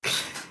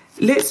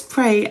let's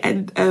pray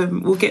and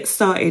we'll get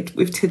started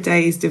with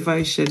today's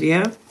devotion,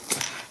 yeah?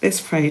 Let's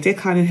pray. Dear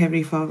kind and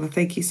Heavenly Father,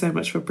 thank you so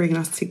much for bringing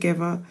us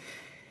together.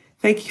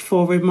 Thank you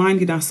for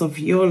reminding us of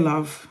your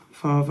love,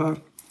 Father.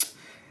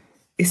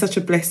 It's such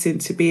a blessing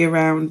to be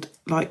around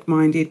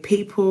like-minded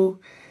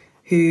people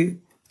who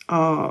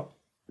are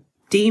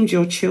deemed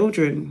your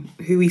children,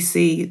 who we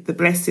see the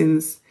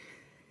blessings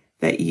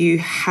that you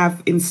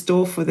have in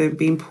store for them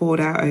being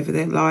poured out over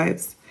their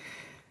lives.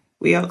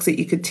 We ask that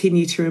you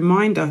continue to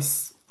remind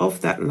us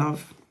of that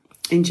love.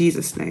 In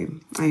Jesus'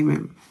 name,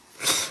 amen.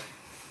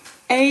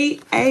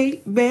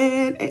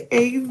 Amen,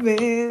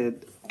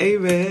 amen,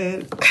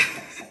 amen.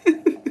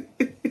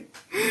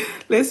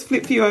 Let's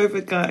flip you over,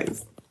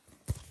 guys.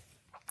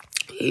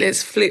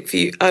 Let's flip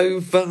you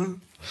over.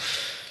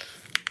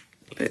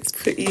 Let's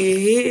put you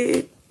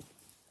here.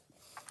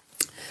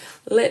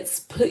 Let's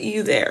put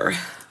you there.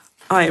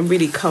 I am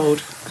really cold.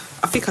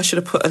 I think I should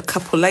have put a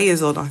couple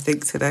layers on,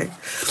 today.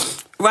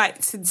 Right,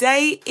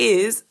 today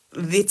is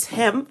the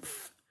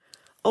 10th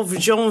of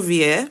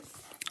Janvier.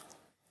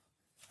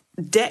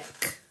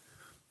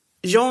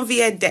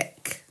 Janvier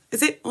deck.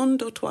 Is it 1,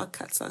 2, 3, 4,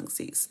 5,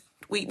 6,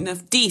 8, 9,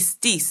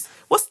 10.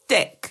 What's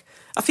deck?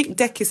 I think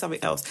deck is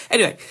something else.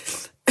 Anyway.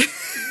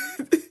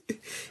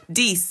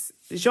 10.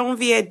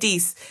 Janvier 10.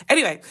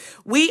 Anyway,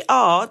 we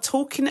are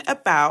talking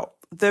about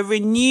the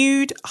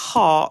renewed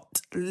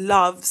heart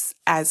loves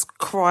as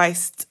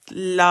Christ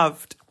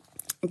loved.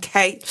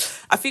 Okay?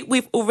 I think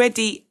we've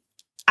already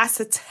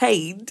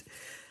ascertained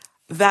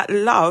that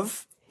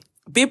love,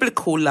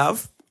 biblical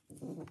love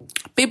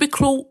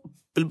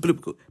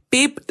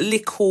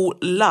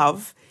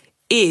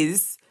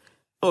is,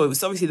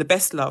 it's obviously the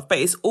best love, but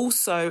it's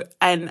also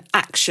an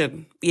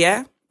action,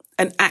 yeah?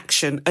 An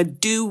action, a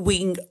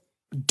doing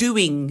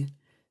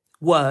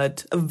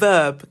word, a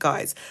verb,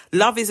 guys.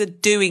 Love is a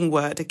doing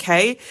word,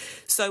 okay?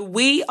 So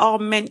we are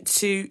meant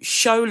to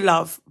show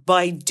love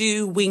by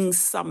doing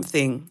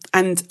something.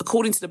 And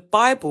according to the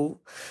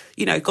Bible,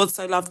 God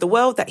so loved the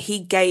world that he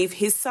gave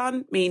his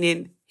son,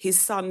 meaning his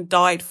son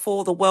died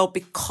for the world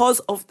because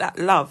of that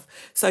love.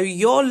 So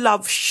your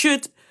love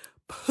should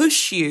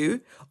push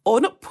you, or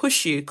not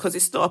push you, because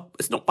it's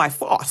not by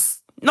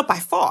force,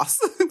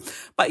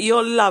 but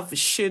your love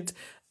should,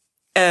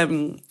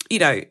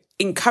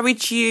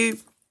 encourage you.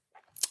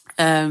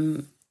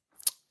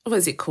 What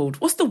is it called?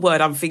 What's the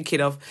word I'm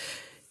thinking of?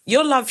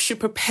 Your love should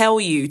propel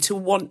you to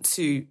want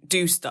to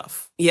do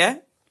stuff. Yeah.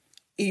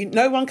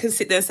 No one can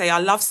sit there and say, I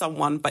love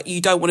someone, but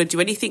you don't want to do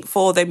anything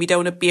for them. You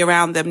don't want to be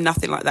around them,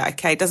 nothing like that.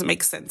 Okay. It doesn't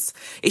make sense.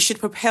 It should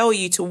propel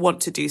you to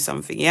want to do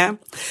something. Yeah.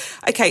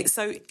 Okay.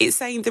 So it's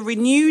saying the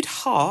renewed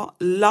heart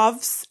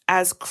loves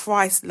as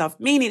Christ loved,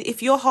 meaning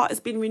if your heart has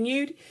been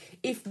renewed,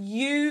 if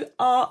you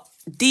are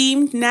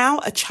deemed now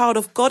a child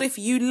of God, if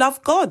you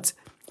love God,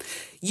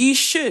 you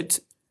should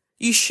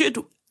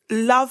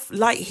love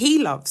like he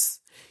loves.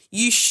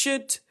 You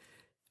should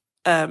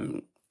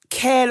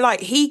care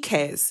like he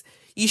cares.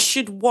 You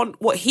should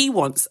want what he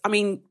wants. I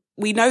mean,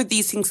 we know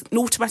these things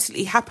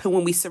automatically happen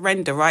when we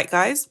surrender, right,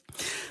 guys?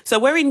 So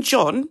we're in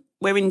John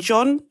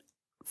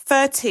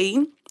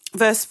 13,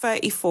 verse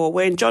 34.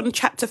 We're in John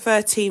chapter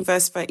 13,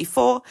 verse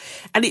 34.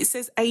 And it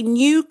says, a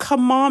new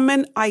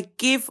commandment I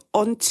give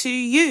unto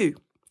you,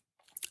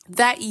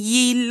 that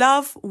ye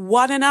love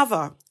one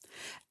another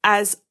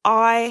as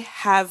I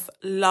have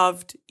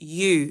loved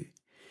you.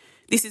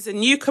 This is a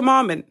new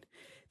commandment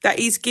that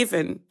is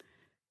given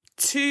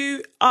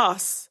to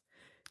us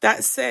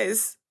that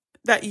says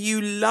that you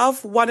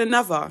love one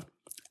another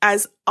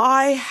as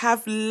I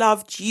have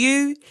loved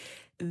you,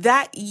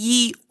 that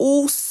ye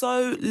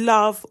also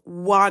love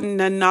one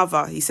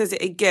another. He says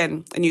it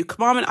again, a new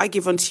commandment I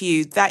give unto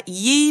you, that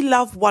ye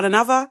love one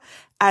another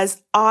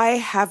as I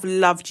have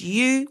loved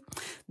you,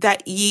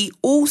 that ye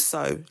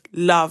also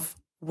love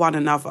one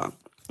another.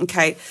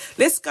 Okay,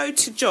 let's go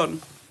to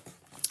John,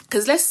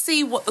 because let's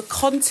see what the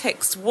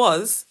context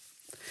was.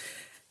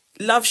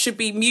 Love should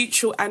be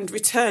mutual and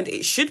returned.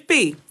 It should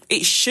be,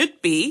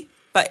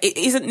 but it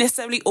isn't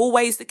necessarily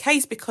always the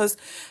case because,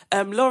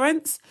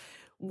 Lawrence,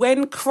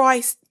 when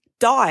Christ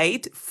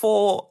died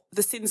for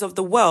the sins of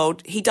the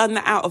world, he done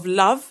that out of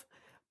love,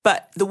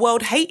 but the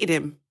world hated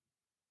him.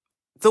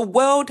 The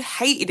world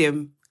hated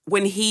him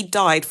when he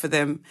died for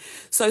them.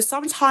 So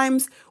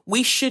sometimes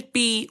we should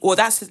be, or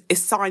that's a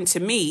sign to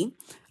me,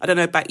 I don't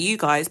know about you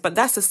guys, but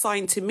that's a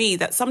sign to me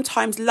that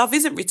sometimes love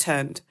isn't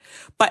returned,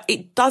 but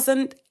it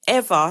doesn't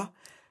ever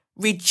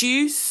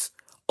reduce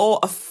or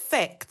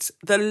affect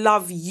the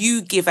love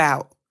you give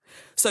out.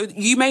 So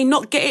you may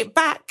not get it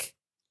back.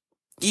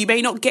 You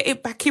may not get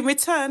it back in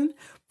return,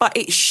 but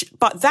it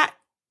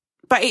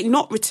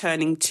not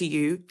returning to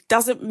you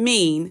doesn't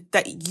mean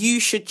that you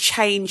should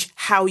change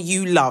how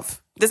you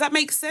love. Does that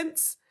make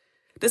sense?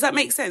 It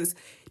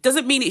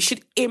doesn't mean it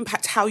should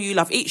impact how you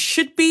love. It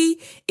should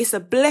be, it's a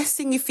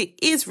blessing if it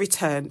is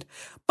returned,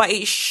 but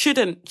it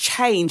shouldn't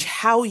change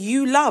how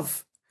you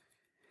love.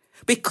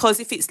 Because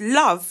if it's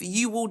love,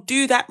 you will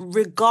do that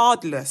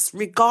regardless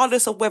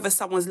of whether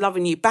someone's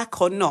loving you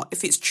back or not.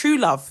 If it's true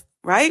love,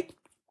 right?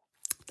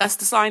 That's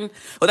the sign,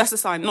 or that's the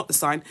sign, not the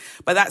sign,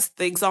 but that's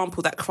the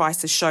example that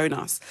Christ has shown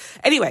us.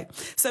 Anyway,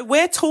 so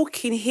we're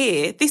talking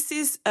here. This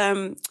is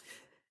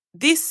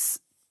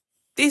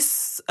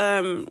this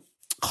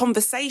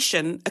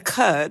conversation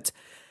occurred.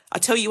 I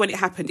tell you when it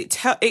happened.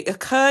 It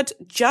occurred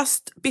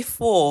just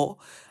before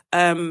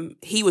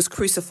he was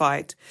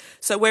crucified.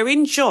 So we're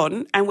in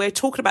John and we're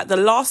talking about the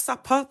Last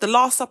Supper. The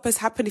Last Supper's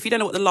happened. If you don't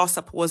know what the Last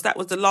Supper was, that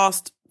was the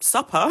Last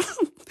Supper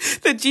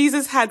that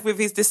Jesus had with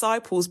his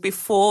disciples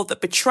before the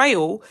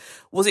betrayal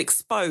was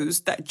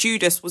exposed that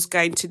Judas was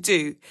going to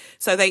do.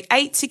 So they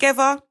ate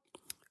together.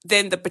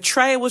 Then the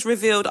betrayer was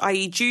revealed,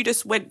 i.e.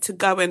 Judas went to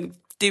go and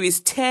do his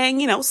thing,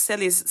 sell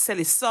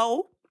his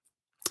soul.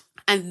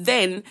 And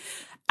then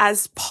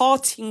as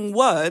parting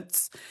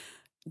words,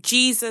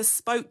 Jesus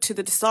spoke to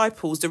the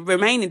disciples, the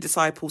remaining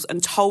disciples,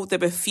 and told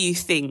them a few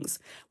things.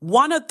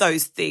 One of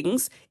those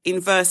things in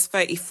verse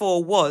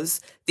 34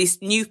 was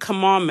this new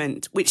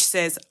commandment, which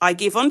says, I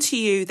give unto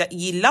you that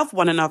ye love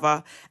one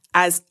another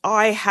as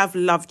I have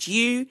loved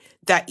you,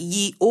 that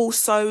ye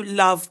also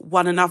love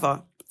one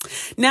another.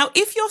 Now,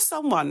 if you're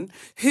someone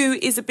who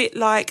is a bit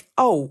like,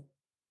 oh,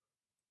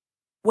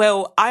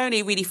 well, I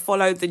only really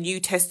follow the New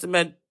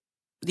Testament,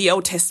 the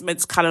Old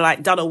Testament's kind of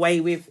like done away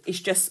with.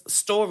 It's just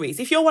stories.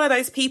 If you're one of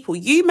those people,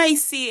 you may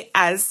see it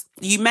as,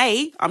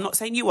 I'm not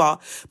saying you are,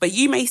 but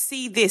you may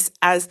see this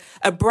as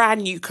a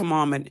brand new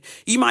commandment.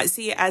 You might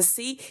see it as,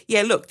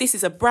 look, this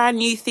is a brand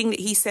new thing that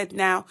he said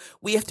now.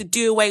 We have to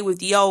do away with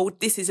the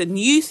old. This is a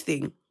new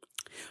thing.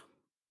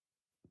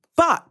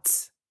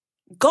 But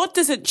God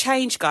doesn't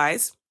change,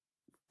 guys.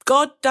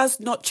 God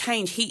does not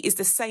change. He is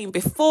the same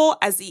before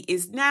as he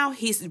is now.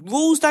 His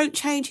rules don't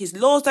change. His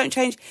laws don't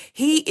change.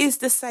 He is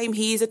the same.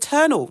 He is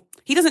eternal.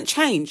 He doesn't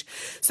change.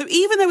 So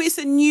even though it's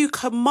a new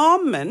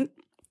commandment,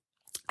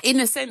 in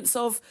the sense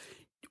of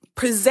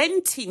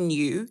presenting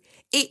you,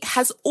 it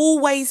has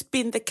always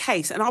been the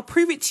case. And I'll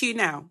prove it to you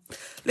now.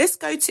 Let's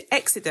go to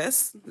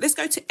Exodus. Let's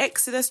go to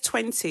Exodus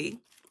 20.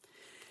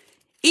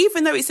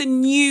 Even though it's a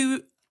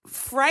new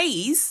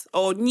phrase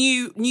or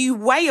new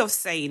way of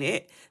saying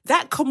it,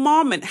 that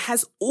commandment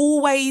has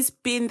always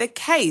been the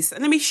case.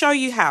 And let me show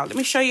you how.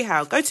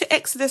 Go to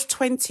Exodus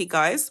 20,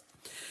 guys.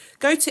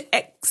 Go to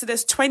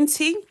Exodus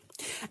 20.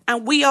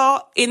 And we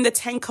are in the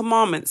 10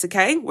 commandments,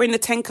 okay? We're in the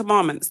 10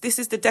 commandments. This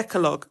is the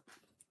Decalogue.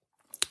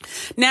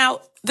 Now,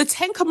 the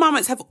 10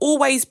 commandments have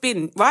always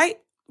been, right?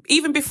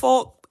 Even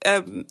before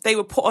they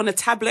were put on a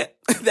tablet,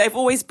 they've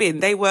always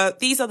been.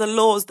 These are the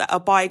laws that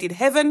abide in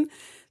heaven.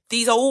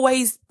 These have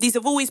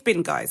always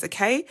been, guys,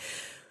 okay?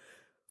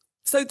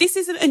 So this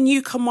isn't a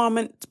new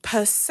commandment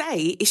per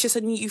se. It's just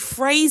a new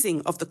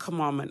phrasing of the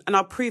commandment. And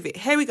I'll prove it.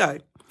 Here we go.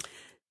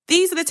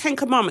 These are the 10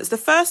 commandments. The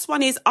first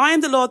one is, I am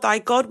the Lord thy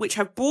God, which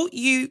have brought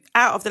you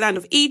out of the land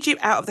of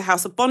Egypt, out of the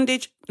house of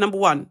bondage. Number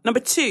 1.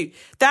 Number 2,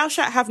 thou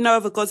shalt have no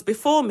other gods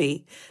before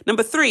me.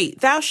 Number 3,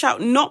 thou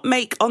shalt not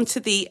make unto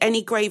thee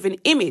any graven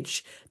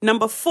image.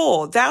 Number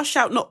 4, thou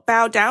shalt not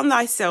bow down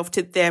thyself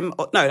to them.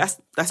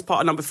 That's part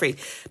of number 3.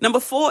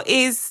 Number 4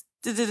 is,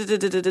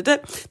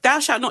 thou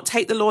shalt not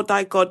take the Lord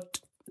thy God,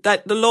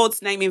 the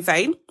Lord's name in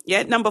vain.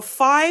 Yeah. Number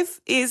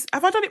 5 is,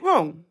 have I done it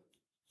wrong?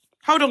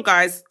 Hold on,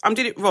 guys. I'm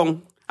doing it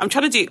wrong. I'm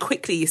trying to do it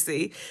quickly, you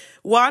see.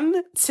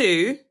 1,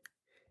 2,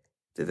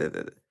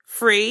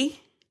 3.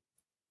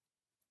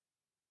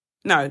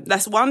 No,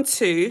 that's 1,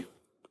 2.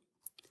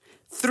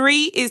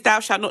 3 is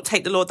thou shalt not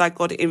take the Lord thy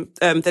God in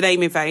the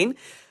name in vain.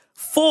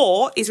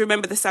 4 is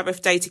remember the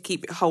Sabbath day to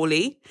keep it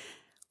holy.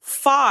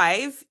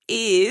 5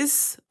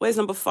 is, where's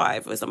number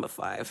 5?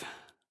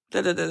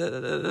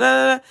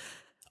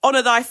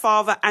 Honor thy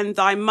father and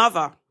thy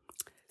mother.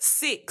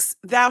 6,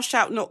 thou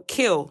shalt not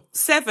kill.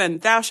 7,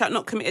 thou shalt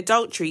not commit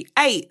adultery.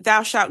 8,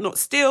 thou shalt not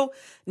steal.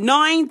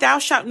 9, thou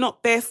shalt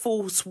not bear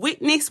false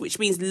witness, which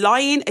means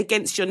lying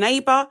against your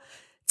neighbor.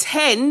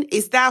 10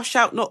 is thou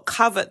shalt not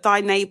covet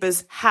thy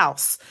neighbor's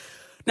house.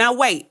 Now,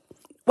 wait.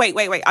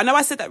 I know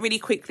I said that really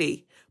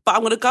quickly, but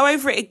I'm going to go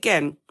over it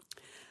again.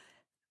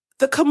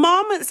 The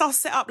commandments are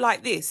set up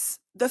like this.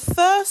 The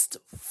first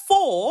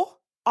 4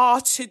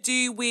 are to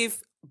do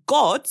with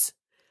God.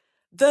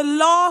 The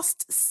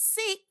last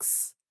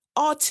 6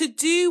 are to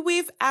do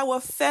with our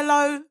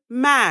fellow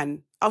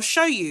man. I'll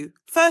show you.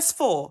 First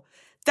 4,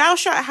 thou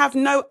shalt have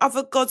no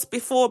other gods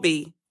before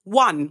me.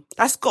 1,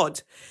 that's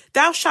God.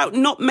 Thou shalt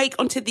not make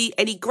unto thee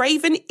any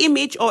graven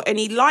image or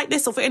any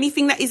likeness of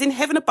anything that is in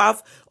heaven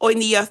above or in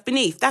the earth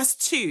beneath. That's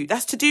 2.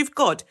 That's to do with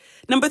God.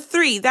 Number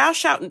 3, thou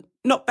shalt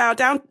not bow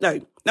down. No,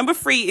 number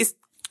 3 is,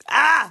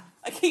 I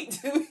keep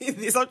doing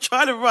this. I'm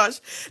trying to rush.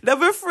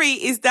 Number 3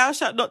 is thou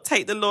shalt not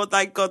take the Lord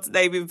thy God's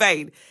name in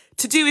vain.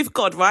 To do with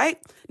God, right?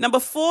 Number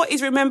 4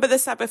 is remember the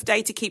Sabbath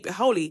day to keep it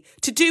holy.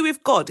 To do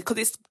with God, because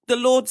it's the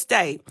Lord's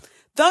day.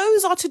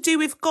 Those are to do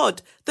with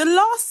God. The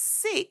last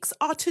 6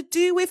 are to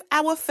do with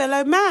our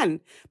fellow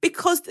man,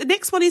 because the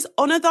next one is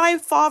honor thy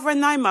father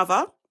and thy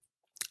mother.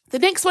 The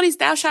next one is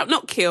thou shalt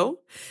not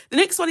kill. The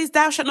next one is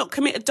thou shalt not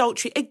commit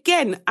adultery.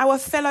 Again, our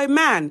fellow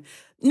man.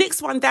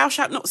 Next one, thou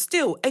shalt not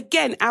steal.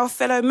 Again, our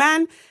fellow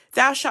man.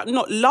 Thou shalt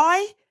not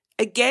lie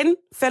Again,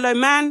 fellow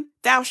man,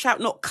 thou shalt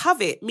not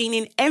covet,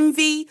 meaning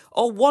envy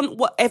or want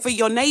whatever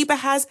your neighbor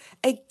has.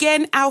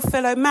 Again, our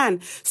fellow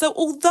man. So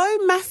although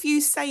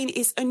Matthew's saying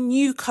it's a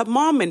new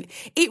commandment,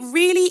 it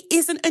really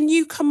isn't a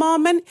new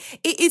commandment.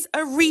 It is a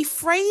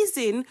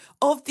rephrasing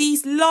of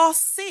these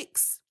last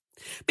 6.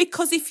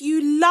 Because if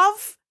you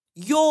love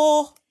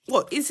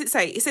what does it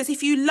say? It says,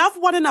 if you love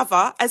one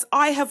another as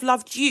I have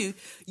loved you,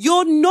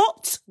 you're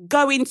not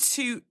going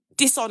to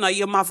dishonor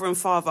your mother and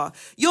father.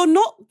 You're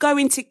not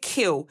going to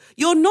kill.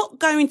 You're not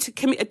going to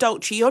commit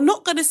adultery. You're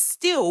not going to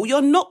steal.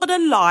 You're not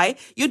going to lie.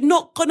 You're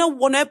not going to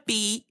want to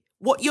be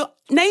what your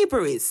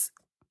neighbor is.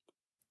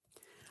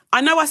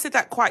 I know I said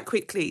that quite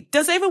quickly.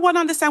 Does everyone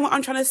understand what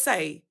I'm trying to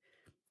say?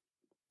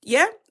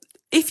 Yeah?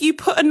 If you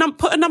put a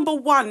number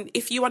 1,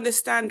 if you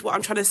understand what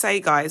I'm trying to say,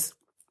 guys.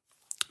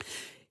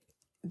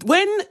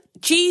 When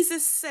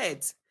Jesus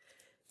said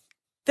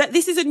that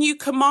this is a new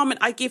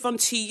commandment I give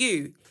unto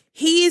you,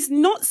 he is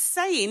not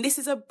saying this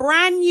is a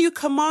brand new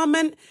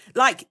commandment,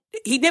 like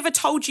he never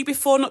told you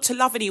before not to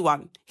love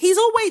anyone.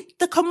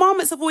 The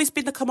commandments have always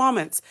been the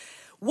commandments.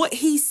 What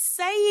he's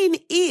saying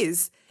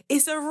is,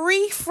 it's a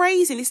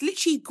rephrasing. It's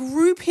literally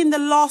grouping the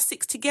last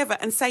 6 together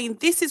and saying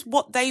this is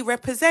what they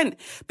represent.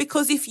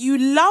 Because if you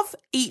love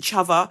each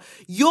other,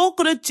 you're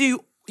going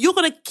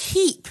to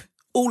keep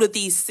all of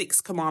these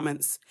 6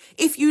 commandments.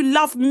 If you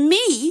love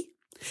me,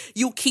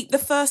 you'll keep the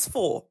first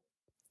 4.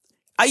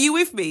 Are you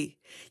with me?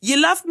 You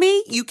love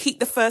me, you keep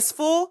the first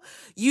 4.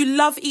 You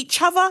love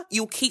each other,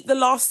 you'll keep the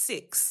last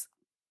 6.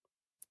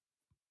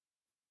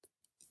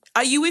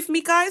 Are you with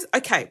me, guys?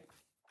 Okay.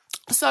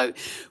 So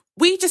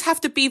we just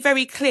have to be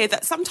very clear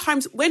that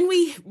sometimes when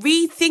we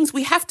read things,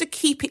 we have to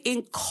keep it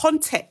in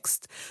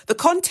context. The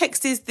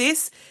context is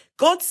this.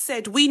 God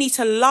said we need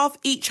to love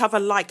each other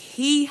like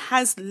he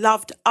has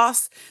loved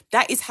us.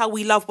 That is how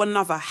we love one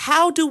another.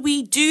 How do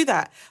we do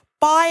that?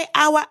 By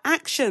our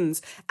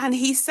actions. And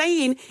he's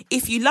saying,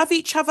 if you love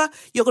each other,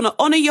 you're going to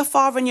honor your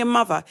father and your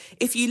mother.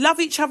 If you love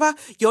each other,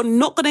 you're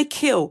not going to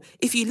kill.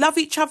 If you love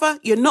each other,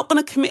 you're not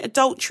going to commit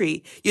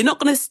adultery. You're not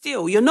going to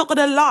steal. You're not going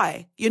to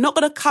lie. You're not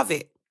going to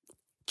covet.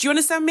 Do you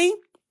understand me?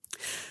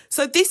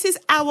 So this is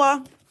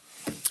our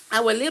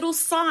little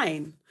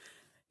sign,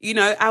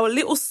 our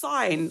little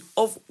sign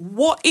of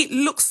what it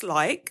looks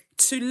like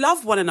to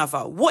love one another,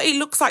 what it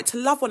looks like to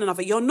love one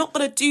another. You're not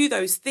going to do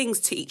those things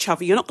to each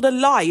other. You're not going to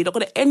lie. You're not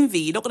going to envy.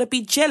 You're not going to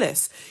be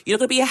jealous. You're not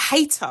going to be a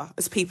hater,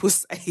 as people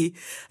say.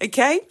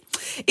 Okay?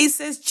 It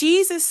says,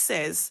 Jesus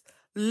says,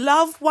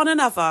 love one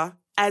another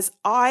as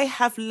I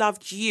have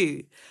loved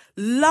you.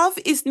 Love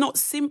is not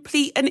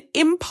simply an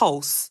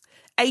impulse,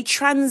 a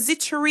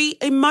transitory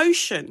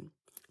emotion,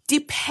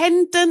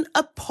 dependent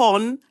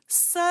upon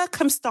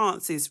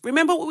circumstances.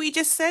 Remember what we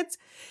just said?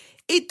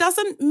 It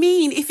doesn't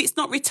mean if it's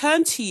not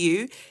returned to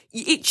you,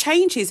 it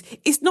changes.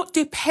 It's not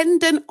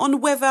dependent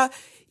on whether,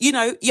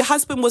 your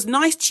husband was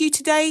nice to you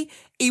today,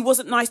 he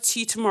wasn't nice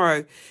to you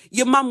tomorrow.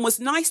 Your mum was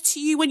nice to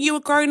you when you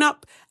were growing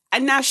up,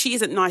 and now she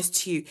isn't nice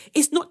to you.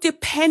 It's not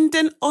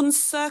dependent on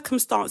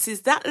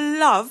circumstances. That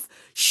love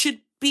should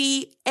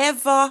be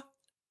ever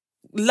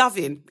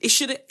loving. It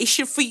should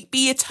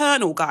be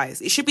eternal, guys.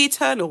 It should be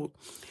eternal.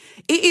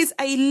 It is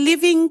a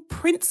living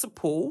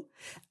principle,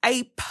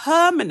 a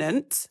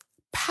permanent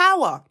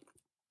power.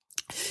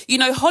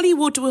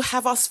 Hollywood will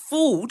have us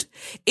fooled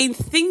in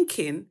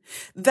thinking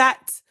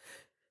that,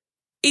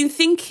 you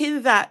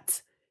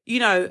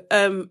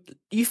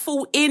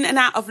fall in and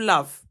out of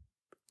love.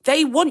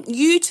 They want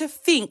you to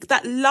think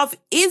that love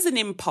is an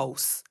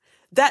impulse,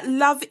 that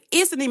love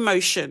is an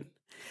emotion,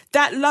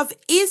 that love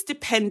is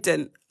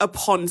dependent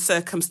upon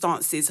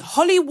circumstances.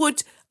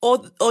 Hollywood or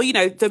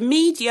the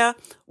media,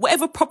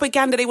 whatever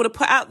propaganda they want to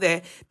put out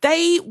there,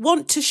 they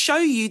want to show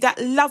you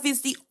that love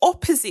is the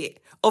opposite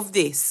of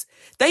this.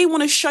 They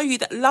want to show you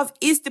that love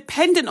is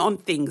dependent on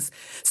things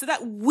so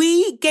that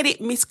we get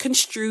it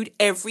misconstrued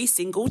every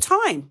single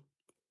time.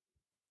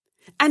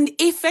 And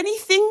if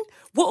anything,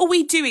 what are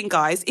we doing,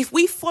 guys? If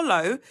we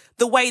follow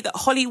the way that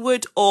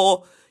Hollywood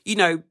or,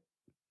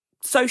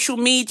 social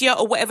media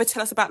or whatever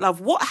tell us about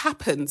love, what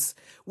happens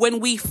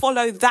when we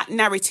follow that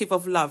narrative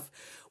of love?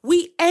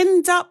 We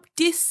end up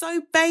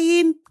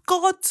disobeying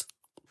God.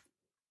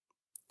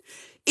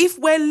 If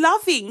we're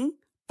loving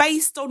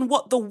based on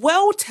what the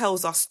world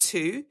tells us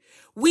to,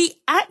 we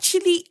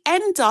actually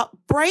end up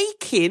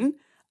breaking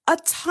a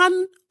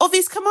ton of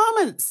his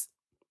commandments.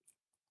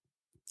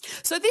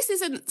 So this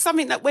isn't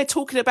something that we're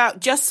talking about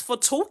just for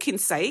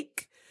talking's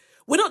sake.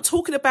 We're not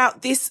talking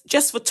about this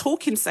just for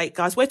talking's sake,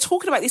 guys. We're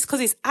talking about this because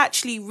it's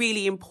actually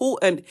really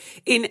important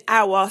in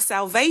our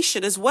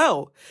salvation as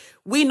well.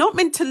 We're not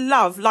meant to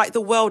love like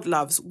the world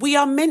loves. We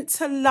are meant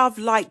to love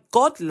like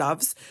God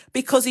loves,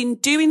 because in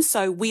doing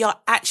so, we are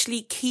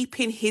actually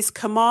keeping his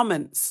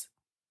commandments.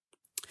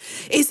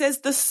 It says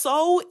the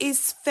soul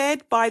is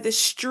fed by the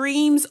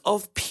streams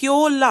of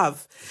pure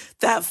love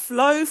that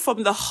flow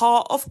from the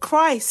heart of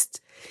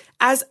Christ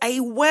as a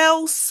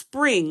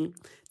wellspring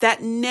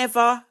that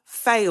never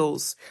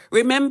fails.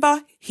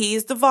 Remember, he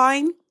is the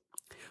vine.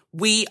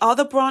 We are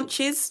the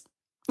branches.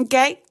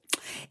 Okay.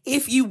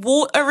 If you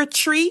water a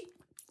tree,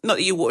 not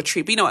that you water a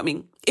tree, but you know what I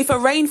mean. If a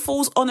rain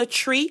falls on a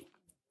tree,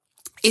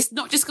 it's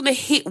not just going to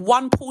hit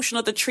one portion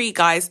of the tree,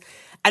 guys,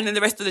 and then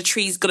the rest of the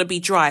tree is going to be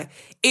dry.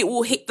 It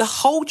will hit the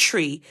whole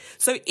tree.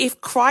 So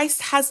if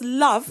Christ has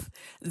love,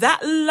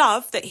 that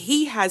love that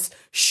he has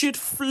should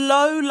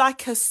flow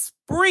like a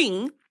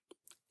spring.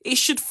 It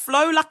should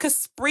flow like a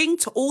spring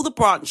to all the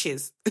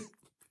branches.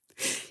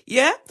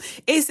 Yeah?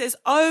 It says,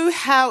 oh,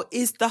 how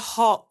is the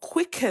heart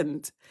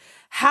quickened?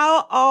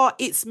 How are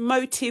its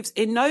motives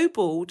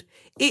ennobled?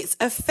 Its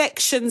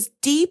affections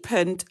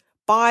deepened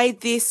by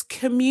this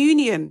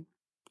communion.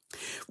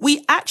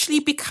 We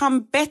actually become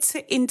better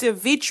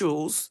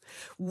individuals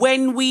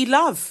when we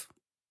love.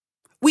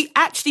 We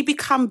actually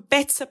become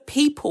better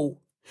people.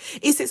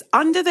 It says,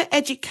 under the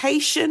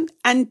education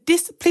and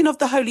discipline of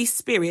the Holy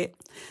Spirit,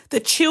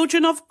 the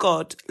children of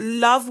God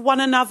love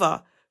one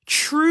another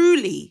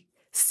truly,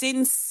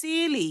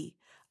 sincerely,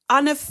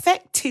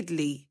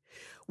 unaffectedly,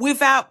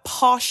 without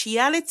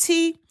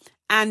partiality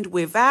and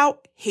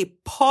without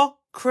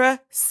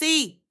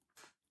hypocrisy.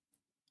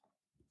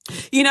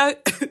 You know,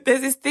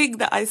 there's this thing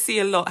that I see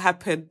a lot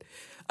happen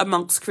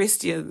amongst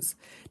Christians.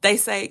 They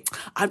say,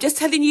 I'm just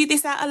telling you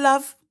this out of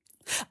love.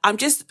 I'm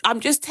just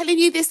telling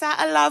you this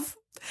out of love.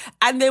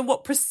 And then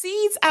what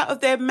proceeds out of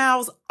their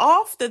mouths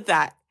after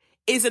that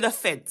is an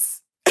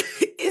offense.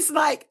 It's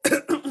like,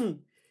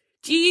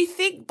 do you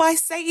think by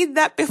saying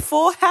that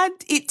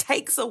beforehand, it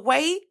takes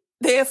away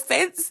the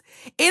offense?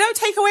 It don't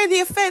take away the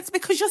offense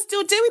because you're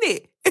still doing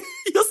it.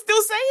 You're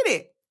still saying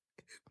it.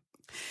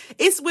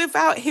 It's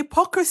without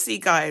hypocrisy,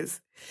 guys.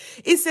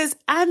 It says,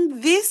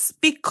 and this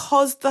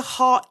because the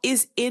heart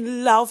is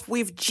in love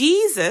with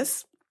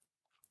Jesus,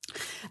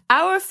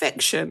 our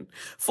affection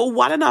for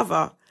one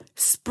another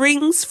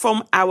springs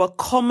from our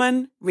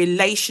common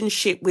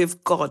relationship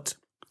with God.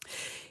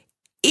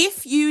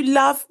 If you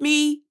love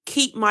me,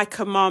 keep my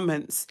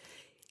commandments.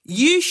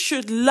 You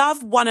should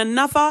love one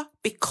another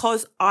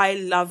because I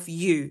love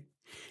you.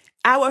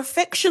 Our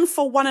affection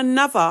for one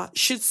another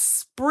should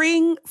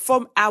spring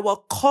from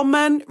our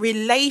common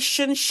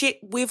relationship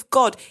with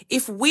God.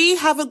 If we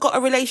haven't got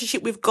a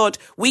relationship with God,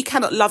 we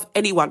cannot love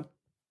anyone.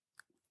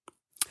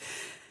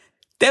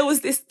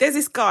 There's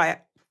this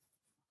guy,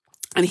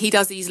 and he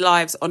does these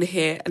lives on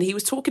here, and he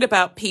was talking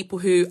about people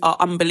who are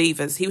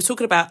unbelievers. He was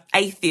talking about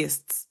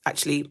atheists,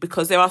 actually,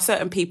 because there are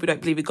certain people who don't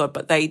believe in God,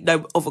 but they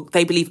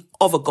believe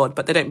of a God,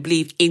 but they don't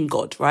believe in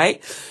God,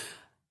 right?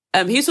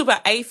 He was talking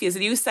about atheists,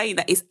 and he was saying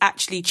that it's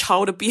actually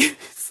child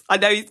abuse. I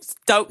know,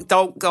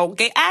 don't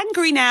get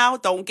angry now.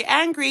 Don't get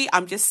angry.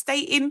 I'm just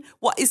stating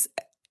what is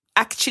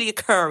actually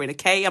occurring,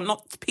 okay? I'm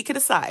not picking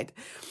a side.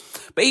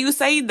 But he was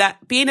saying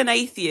that being an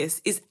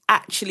atheist is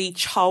actually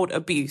child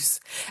abuse.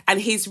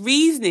 And his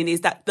reasoning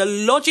is that the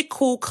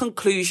logical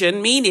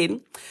conclusion,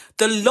 meaning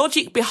the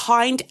logic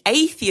behind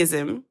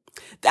atheism,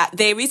 that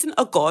there isn't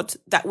a God,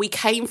 that we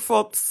came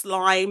from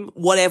slime,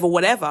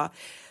 whatever,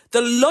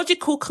 the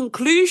logical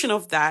conclusion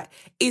of that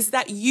is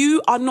that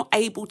you are not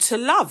able to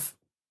love.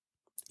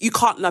 You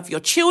can't love your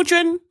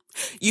children.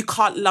 You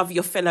can't love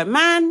your fellow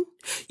man.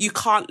 You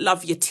can't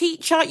love your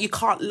teacher. You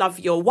can't love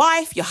your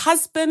wife, your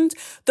husband.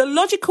 The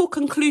logical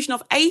conclusion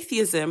of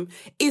atheism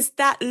is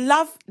that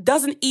love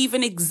doesn't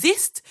even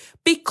exist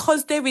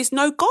because there is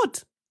no God.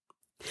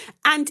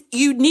 And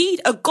you need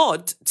a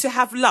God to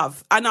have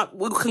love. And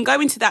we can go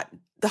into that,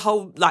 the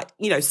whole,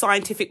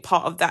 scientific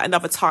part of that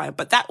another time.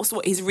 But that was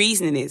what his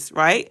reasoning is,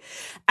 right?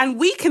 And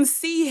we can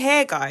see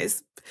here,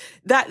 guys,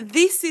 that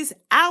this is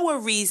our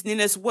reasoning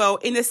as well,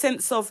 in the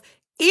sense of,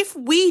 if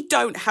we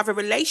don't have a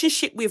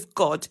relationship with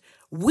God,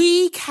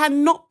 we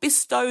cannot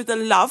bestow the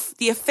love,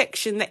 the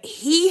affection that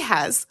he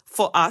has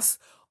for us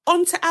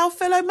onto our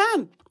fellow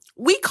man.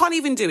 We can't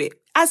even do it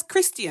as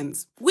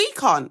Christians. We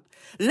can't,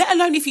 let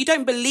alone if you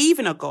don't believe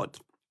in a God.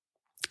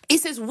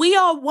 It says, we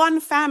are one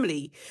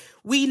family.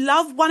 We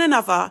love one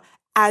another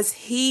as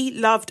he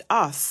loved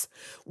us.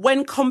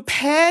 When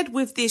compared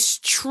with this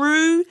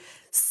true,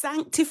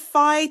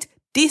 sanctified,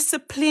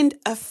 disciplined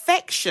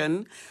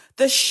affection,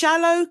 the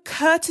shallow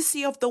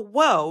courtesy of the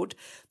world,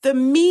 the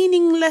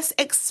meaningless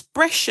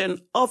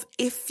expression of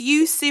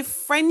effusive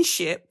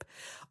friendship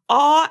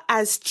are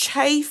as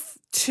chaff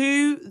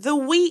to the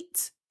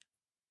wheat.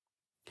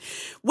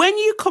 When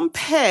you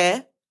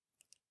compare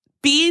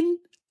being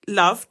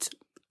loved,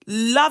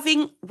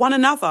 loving one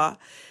another,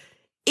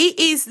 it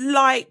is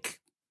like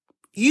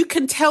you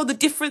can tell the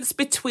difference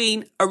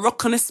between a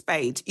rock and a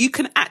spade. You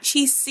can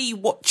actually see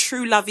what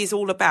true love is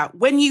all about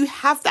when you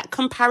have that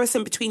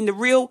comparison between the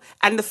real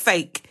and the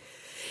fake.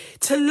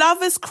 To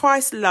love as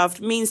Christ loved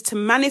means to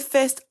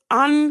manifest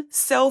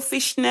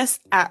unselfishness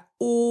at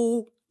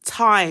all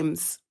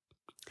times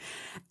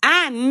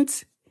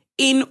and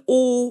in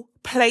all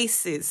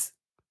places.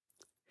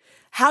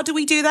 How do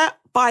we do that?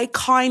 By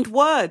kind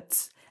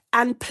words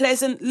and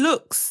pleasant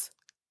looks.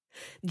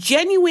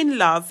 Genuine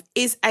love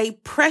is a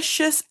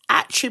precious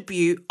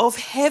attribute of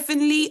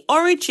heavenly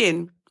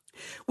origin,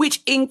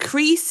 which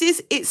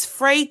increases its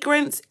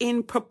fragrance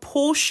in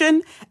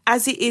proportion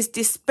as it is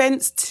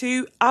dispensed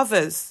to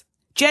others.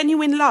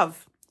 Genuine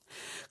love.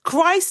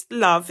 Christ's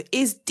love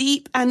is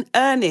deep and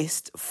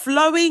earnest,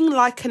 flowing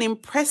like an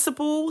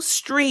impressible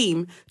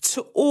stream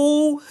to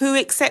all who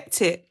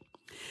accept it.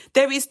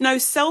 There is no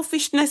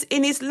selfishness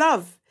in his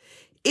love.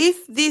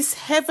 If this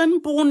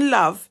heaven-born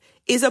love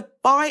is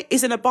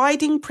an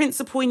abiding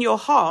principle in your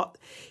heart,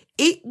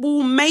 it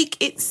will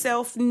make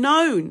itself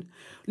known,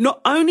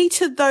 not only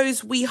to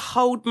those we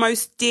hold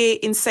most dear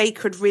in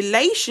sacred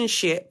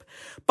relationship,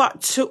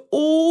 but to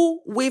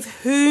all with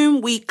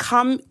whom we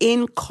come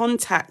in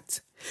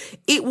contact.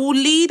 It will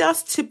lead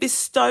us to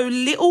bestow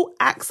little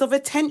acts of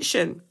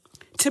attention,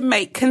 to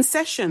make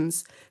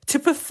concessions, to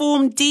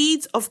perform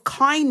deeds of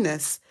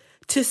kindness,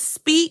 to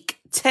speak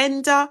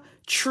tender,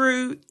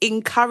 true,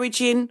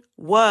 encouraging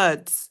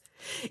words.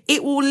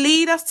 It will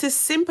lead us to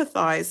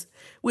sympathize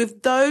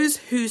with those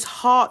whose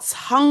hearts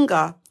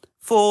hunger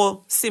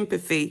for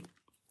sympathy.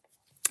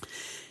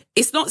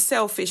 It's not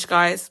selfish,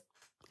 guys.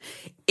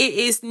 It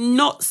is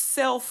not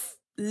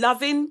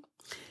self-loving.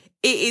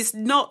 It is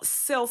not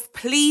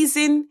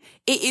self-pleasing.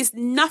 It is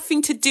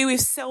nothing to do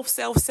with self.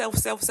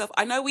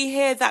 I know we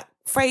hear that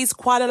phrase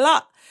quite a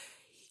lot.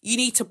 You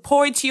need to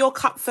pour into your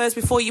cup first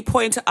before you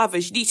pour into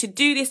others. You need to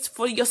do this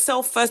for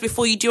yourself first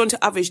before you do unto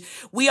others.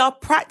 We are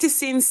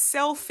practicing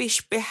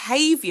selfish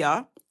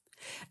behavior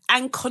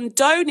and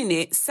condoning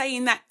it,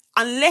 saying that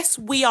unless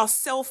we are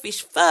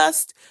selfish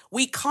first,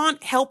 we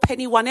can't help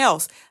anyone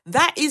else.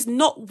 That is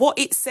not what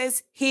it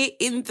says here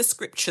in the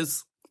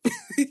scriptures.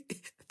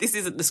 This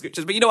isn't the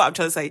scriptures, but you know what I'm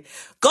trying to say.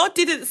 God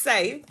didn't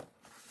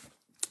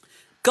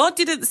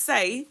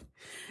say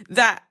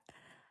that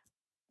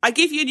I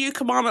give you a new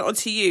commandment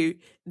unto you,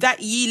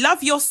 that ye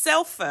love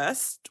yourself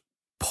first,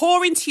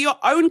 pour into your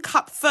own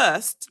cup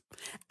first,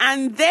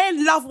 and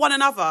then love one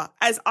another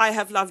as I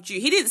have loved you.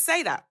 He didn't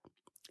say that.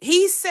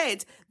 He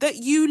said that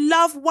you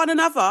love one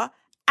another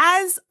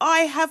as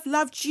I have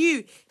loved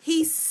you.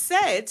 He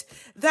said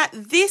that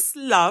this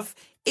love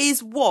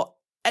is what?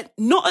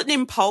 Not an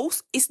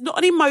impulse. It's not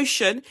an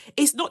emotion.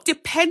 It's not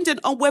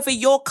dependent on whether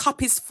your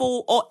cup is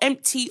full or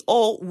empty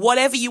or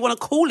whatever you want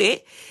to call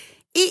it.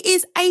 It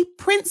is a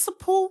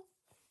principle.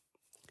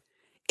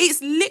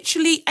 It's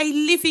literally a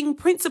living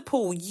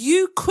principle.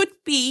 You could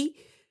be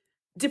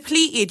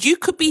depleted. You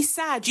could be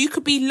sad. You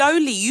could be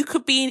lonely. You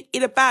could be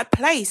in a bad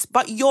place,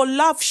 but your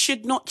love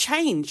should not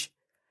change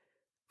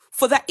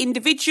for that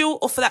individual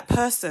or for that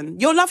person.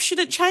 Your love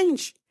shouldn't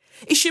change.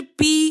 It should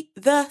be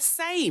the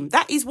same.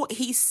 That is what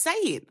he's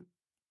saying.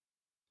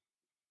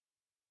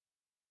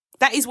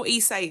 That is what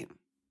he's saying.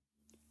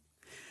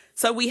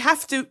 So we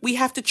have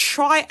to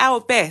try our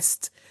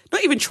best.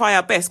 Not even try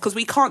our best, because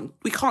we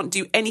can't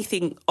do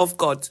anything of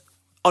God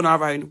on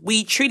our own.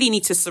 We truly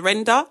need to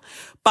surrender,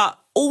 but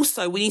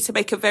also we need to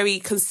make a very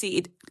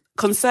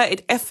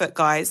concerted effort,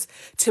 guys,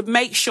 to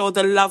make sure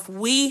the love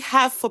we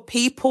have for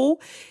people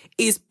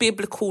is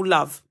biblical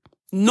love,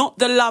 not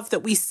the love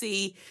that we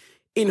see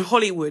in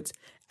Hollywood.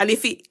 And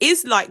if it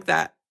is like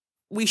that,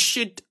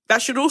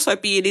 that should also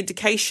be an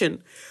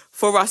indication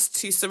for us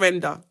to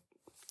surrender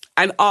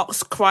and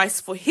ask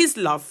Christ for his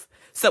love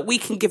so that we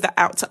can give that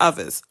out to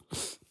others.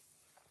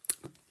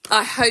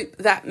 I hope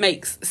that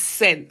makes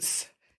sense.